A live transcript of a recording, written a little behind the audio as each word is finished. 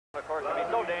course, can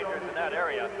be so dangerous in that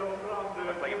area.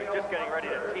 Looks like he was just getting ready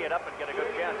to tee it up and get a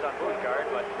good chance on Bouchard,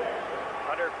 but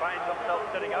Hunter finds himself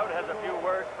sitting out, has a few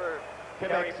words for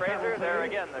Gary Fraser. There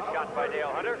again, the shot by Dale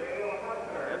Hunter.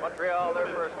 And Montreal, their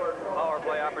first power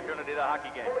play opportunity of the hockey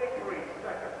game.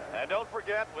 And don't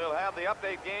forget, we'll have the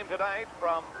update game tonight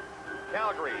from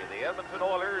Calgary. The Edmonton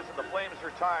Oilers and the Flames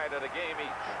are tied at a game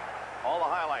each. All the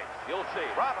highlights, you'll see.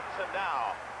 Robinson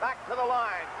now, back to the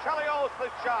line. Chelios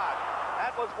the shot.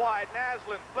 That was wide.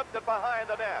 Naslund flipped it behind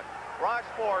the net.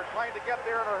 Rochefort trying to get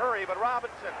there in a hurry, but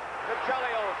Robinson to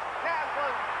Chelios.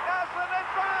 Naslund in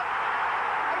front.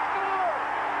 They score!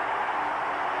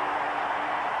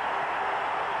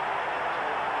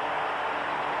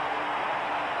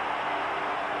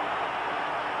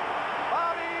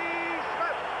 Bobby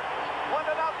Smith, 1-0,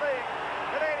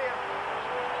 Canadiens.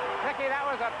 Mickey, that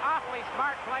was an awfully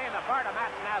smart play in the part of Matt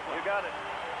Naslund. You got it.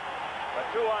 A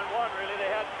 2-on-1, really.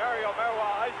 They had Mario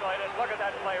Marois isolated. Look at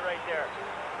that play right there.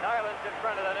 Nyland's in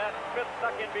front of the net. Smith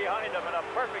stuck in behind him in a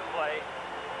perfect play.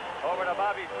 Over to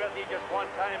Bobby Smith. He just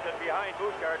one-timed it behind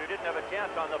Bouchard, who didn't have a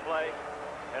chance on the play.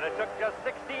 And it took just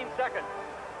 16 seconds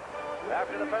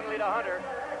after the penalty to Hunter.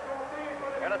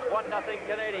 And it's 1-0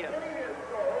 Canadiens.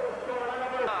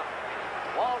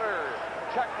 Walters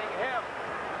checking him.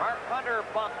 Mark Hunter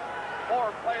bumped.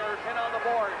 4 players in on the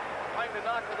board, trying to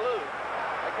knock it loose.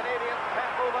 The Canadiens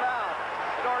can't move it out.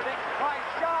 The Nordiques try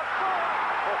shot.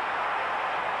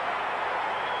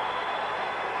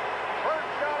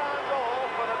 First shot on goal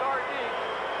for the Nordiques.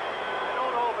 I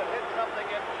don't know if it hit something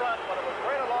in front, but it was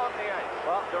right along the ice.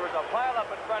 Well, there was a pile-up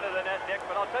in front of the net, Dick,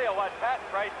 but I'll tell you what, Pat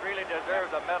Price really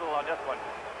deserves a medal on this one.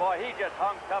 Boy, he just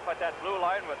hung tough at that blue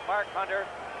line with Mark Hunter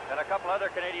and a couple other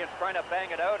Canadians trying to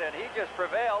bang it out, and he just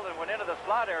prevailed and went into the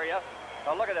slot area.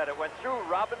 Now look at that. It went through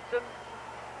Robinson,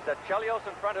 the Chelios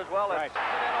in front as well. Right. And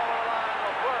then over the line,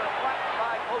 LeBlanc flattened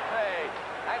by Cote.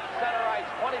 At center ice,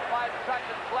 25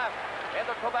 seconds left in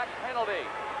the Quebec penalty.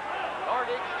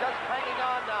 Nordiques just hanging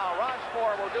on now.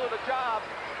 Rochefort will do the job.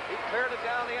 He cleared it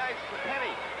down the ice to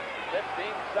Penny. 15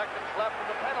 seconds left in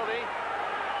the penalty.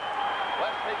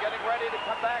 Wesley getting ready to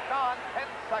come back on. 10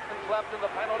 seconds left in the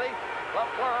penalty.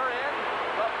 Lafleur in.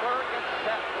 Lafleur gets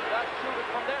set. Let's shoot it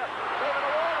from there. David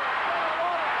Walter.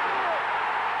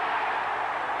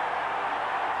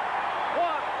 1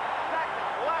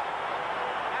 second left.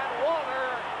 And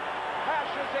Walter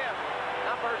cashes in.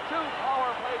 Number 2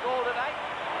 power play goal tonight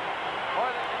for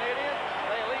the Canadiens.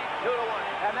 They lead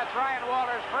 2-1. And that's Ryan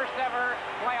Walter's first ever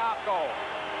playoff goal.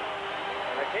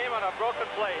 It came on a broken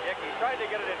play, Dick. He tried to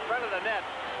get it in front of the net.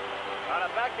 On a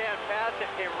backhand pass, it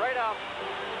came right off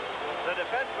the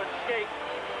defenseman's skate.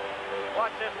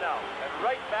 Watch this now. And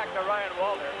right back to Ryan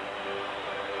Walter.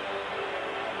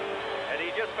 And he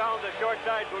just found the short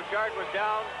side. Bouchard was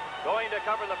down, going to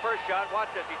cover the first shot. Watch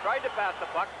this. He tried to pass the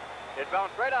puck. It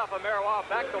bounced right off of Marois,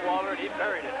 back to Walter, and he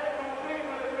buried it.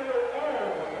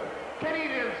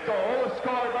 Canadiens goal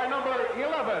scored by number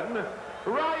 11,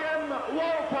 Ryan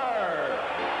Walter.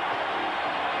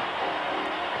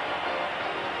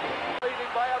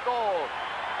 Leading by a goal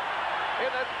in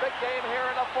this big game here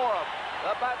in the Forum.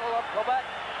 The Battle of Quebec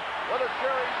with a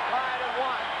series tied at 1.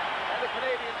 And the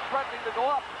Canadiens threatening to go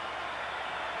up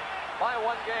by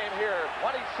 1 game here.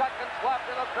 20 seconds left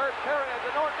in the third period.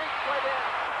 The Nordiques went in.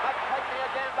 McKechnie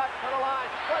again back to the line.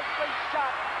 Wesley shot.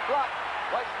 Blocked.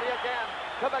 Wesley again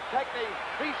to McKechnie.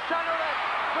 He centered it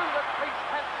through the crease.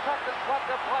 10 seconds left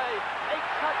to play. 8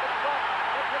 seconds left.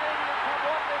 The Canadiens have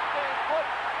won this game. Good.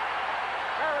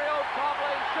 Mario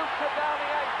Tremblay shoots it down the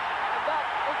ice. And that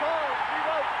is all she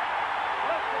wrote.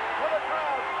 Listen to the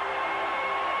crowd.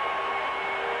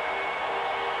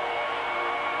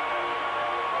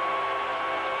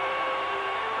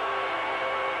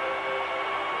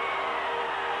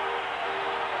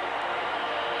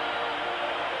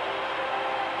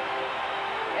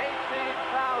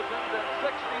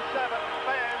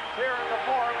 Fans here in the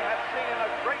Forum have seen a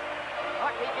great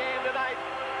hockey game tonight,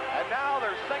 and now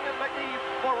they're singing McGee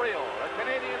for real. The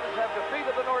Canadiens have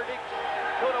defeated the Nordiques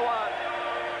 2-1.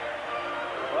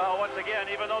 Well, once again,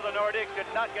 even though the Nordiques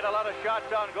did not get a lot of shots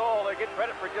on goal, they get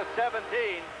credit for just 17.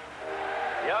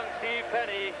 Young Steve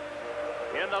Penny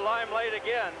in the limelight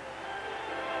again.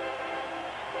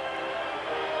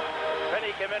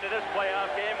 Penny came into this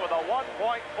playoff game with a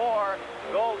 1.4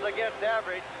 goals against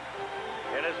average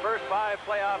in his first 5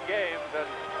 playoff games, and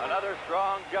another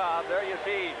strong job. There you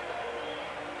see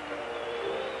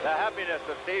the happiness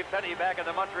of Steve Penny back in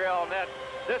the Montreal net.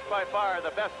 This by far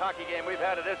the best hockey game we've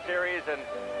had in this series, and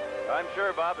I'm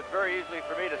sure, Bob, it's very easy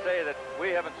for me to say that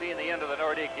we haven't seen the end of the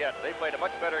Nordiques yet. They played a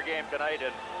much better game tonight,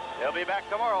 and they'll be back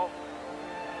tomorrow.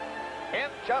 In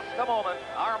just a moment,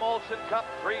 our Molson Cup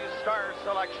 3-star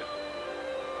selection.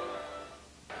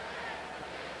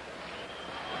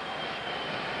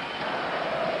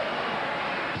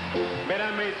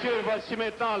 Mesdames, Messieurs, voici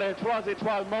maintenant les 3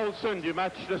 étoiles Molson du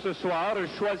match de ce soir,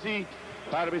 choisies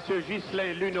par M.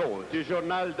 Ghislain Luneau du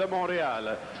Journal de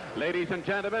Montréal. Ladies and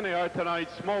gentlemen, here are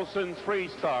tonight's Molson 3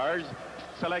 stars,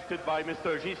 selected by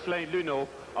Mr. Ghislain Luneau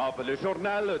of Le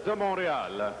Journal de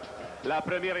Montréal. La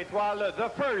première étoile, the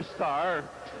first star,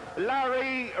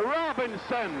 Larry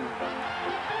Robinson.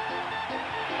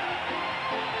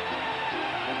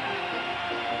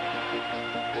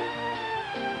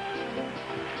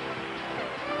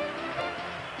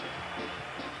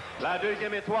 La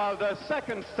deuxième étoile, the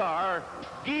second star,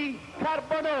 Guy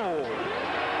Carbonneau.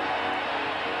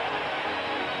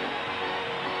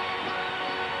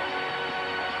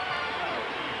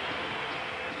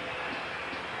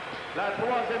 La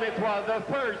troisième étoile, the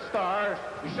third star,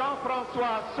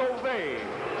 Jean-François Sauvé.